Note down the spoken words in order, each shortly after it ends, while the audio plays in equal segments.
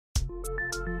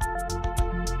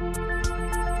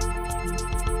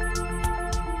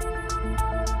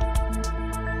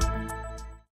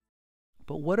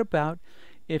But what about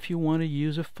if you want to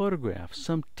use a photograph,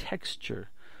 some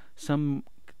texture,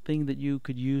 something that you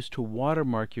could use to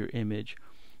watermark your image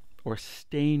or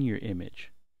stain your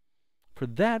image? For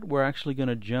that, we're actually going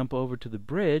to jump over to the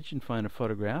bridge and find a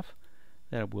photograph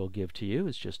that we'll give to you.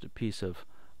 It's just a piece of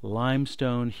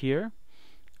limestone here,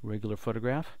 regular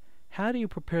photograph. How do you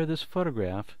prepare this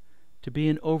photograph to be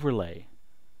an overlay,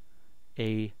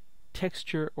 a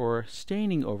texture or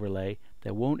staining overlay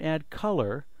that won't add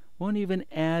color, won't even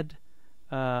add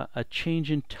a change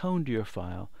in tone to your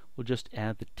file, will just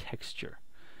add the texture?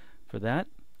 For that,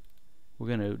 we're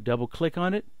going to double click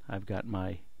on it. I've got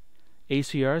my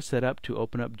ACR set up to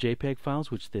open up JPEG files,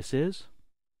 which this is.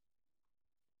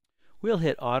 We'll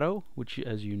hit auto, which,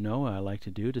 as you know, I like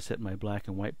to do to set my black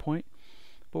and white point.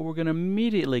 But we're going to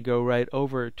immediately go right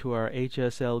over to our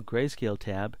HSL Grayscale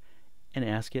tab and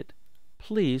ask it,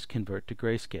 please convert to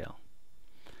grayscale.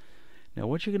 Now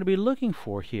what you're going to be looking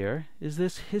for here is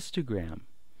this histogram.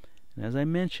 And as I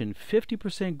mentioned,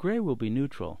 50% gray will be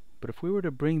neutral. But if we were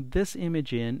to bring this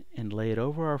image in and lay it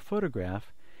over our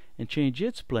photograph and change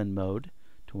its blend mode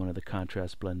to one of the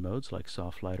contrast blend modes like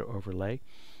soft light or overlay,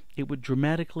 it would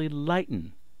dramatically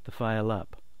lighten the file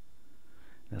up.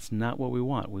 That's not what we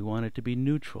want. We want it to be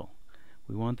neutral.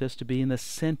 We want this to be in the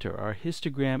center. Our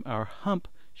histogram, our hump,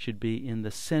 should be in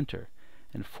the center.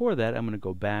 And for that, I'm going to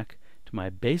go back to my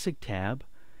basic tab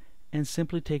and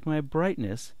simply take my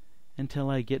brightness until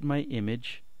I get my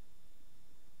image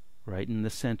right in the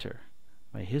center.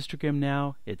 My histogram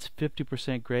now, it's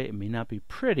 50% gray. It may not be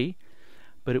pretty,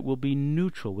 but it will be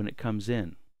neutral when it comes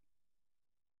in.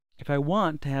 If I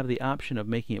want to have the option of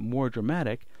making it more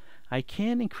dramatic, I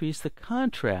can increase the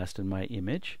contrast in my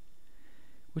image,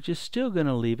 which is still going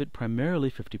to leave it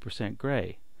primarily 50%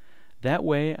 gray. That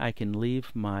way I can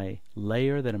leave my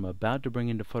layer that I'm about to bring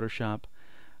into Photoshop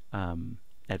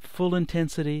at full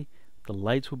intensity. The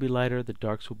lights will be lighter, the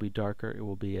darks will be darker. It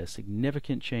will be a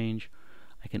significant change.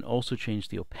 I can also change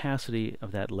the opacity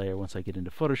of that layer once I get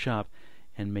into Photoshop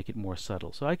and make it more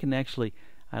subtle. So I can actually,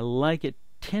 I like it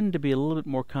tend to be a little bit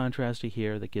more contrasty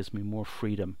here. That gives me more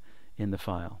freedom in the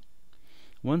file.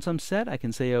 Once I'm set, I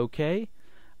can say OK.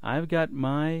 I've got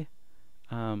my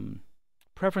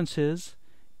preferences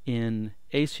in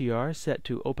ACR set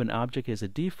to Open Object as a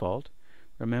default.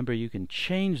 Remember, you can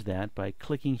change that by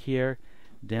clicking here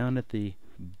down at the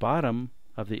bottom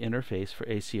of the interface for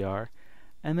ACR,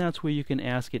 and that's where you can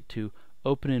ask it to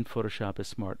open in Photoshop as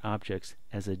Smart Objects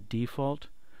as a default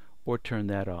or turn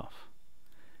that off.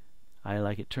 I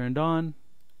like it turned on.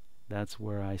 That's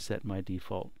where I set my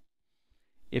default.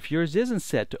 If yours isn't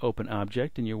set to Open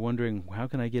Object and you're wondering how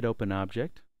can I get Open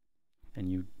Object, and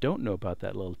you don't know about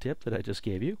that little tip that I just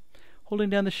gave you, holding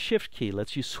down the Shift key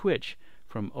lets you switch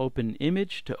from Open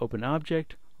Image to Open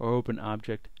Object or Open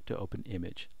Object to Open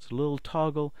Image. It's a little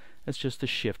toggle. That's just the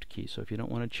Shift key. So if you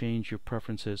don't want to change your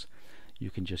preferences, you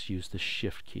can just use the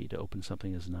Shift key to open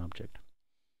something as an object.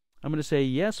 I'm going to say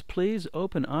yes, please,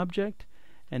 Open Object,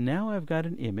 and now I've got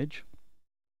an image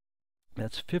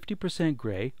that's 50%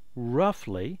 gray,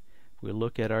 roughly. If we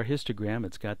look at our histogram,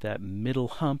 it's got that middle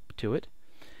hump to it,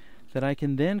 that I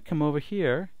can then come over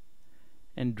here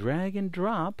and drag and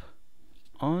drop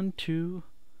onto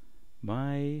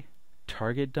my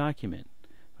target document.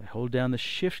 If I hold down the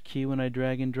Shift key when I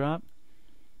drag and drop,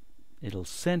 it'll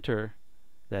center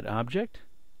that object,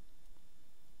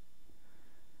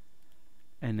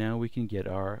 and now we can get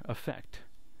our effect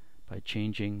by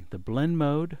changing the blend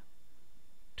mode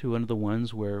to one of the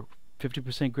ones where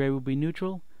 50% gray will be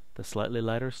neutral, the slightly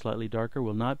lighter, slightly darker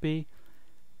will not be,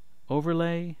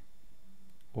 overlay,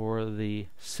 or the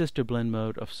sister blend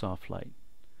mode of soft light.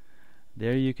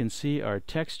 There you can see our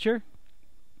texture,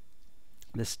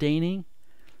 the staining.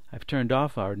 I've turned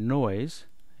off our noise.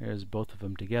 There's both of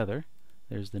them together.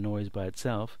 There's the noise by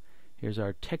itself. Here's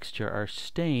our texture, our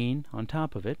stain on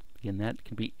top of it. Again, that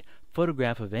can be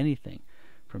photograph of anything,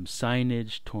 from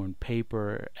signage, torn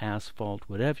paper, asphalt,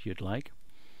 whatever you'd like.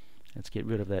 Let's get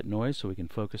rid of that noise so we can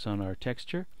focus on our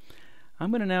texture. I'm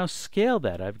going to now scale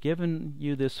that. I've given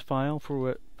you this file,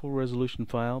 for full resolution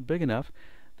file, big enough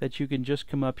that you can just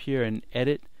come up here and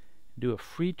edit, do a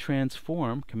free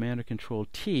transform, Command or Control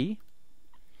T,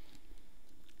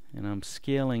 and I'm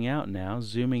scaling out now,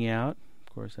 zooming out.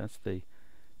 Of course, that's the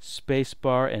space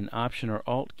bar and Option or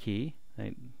Alt key.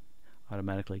 That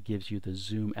automatically gives you the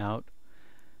zoom out.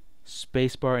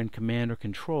 Space bar and Command or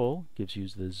Control gives you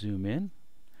the zoom in.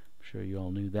 I'm sure you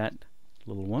all knew that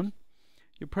little one.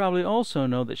 You probably also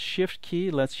know that Shift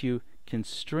key lets you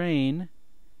constrain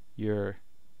your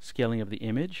scaling of the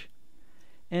image,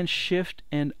 and Shift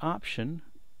and Option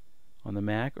on the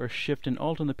Mac or Shift and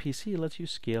Alt on the PC lets you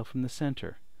scale from the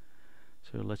center.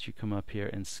 So it lets you come up here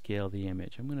and scale the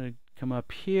image. I'm going to come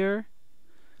up here,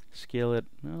 scale it,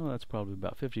 well, that's probably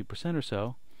about 50% or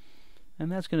so.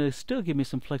 And that's going to still give me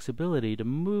some flexibility to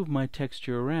move my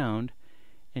texture around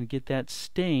and get that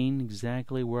stain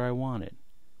exactly where I want it.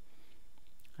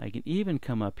 I can even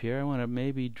come up here. I want to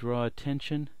maybe draw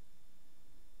attention.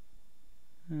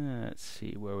 Let's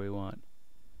see where we want.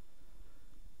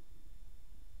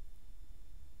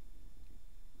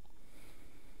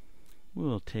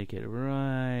 We'll take it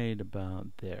right about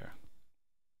there.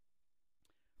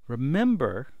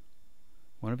 Remember,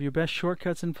 one of your best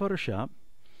shortcuts in Photoshop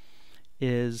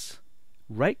is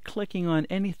right-clicking on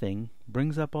anything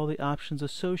brings up all the options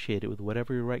associated with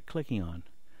whatever you're right-clicking on.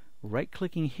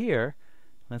 Right-clicking here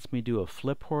lets me do a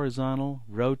flip horizontal,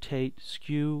 rotate,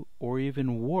 skew, or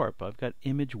even warp. I've got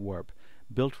image warp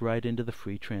built right into the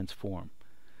free transform.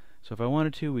 So if I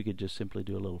wanted to, we could just simply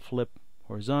do a little flip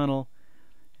horizontal,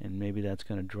 and maybe that's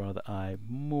going to draw the eye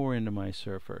more into my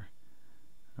surfer.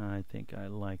 I think I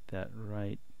like that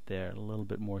right there, a little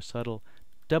bit more subtle.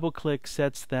 Double click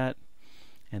sets that,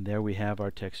 and there we have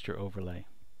our texture overlay.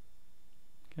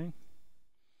 Okay.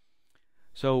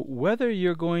 So whether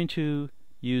you're going to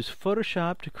use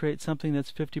Photoshop to create something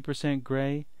that's 50%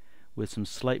 gray with some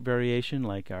slight variation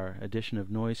like our addition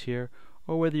of noise here,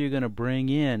 or whether you're going to bring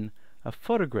in a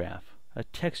photograph, a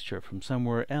texture from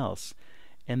somewhere else,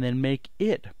 and then make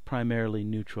it primarily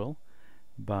neutral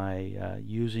by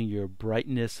using your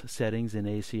brightness settings in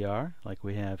ACR like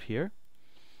we have here.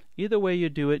 Either way you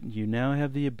do it, you now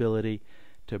have the ability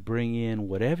to bring in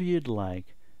whatever you'd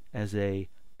like as a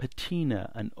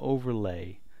patina, an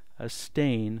overlay, a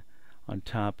stain on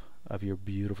top of your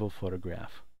beautiful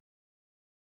photograph.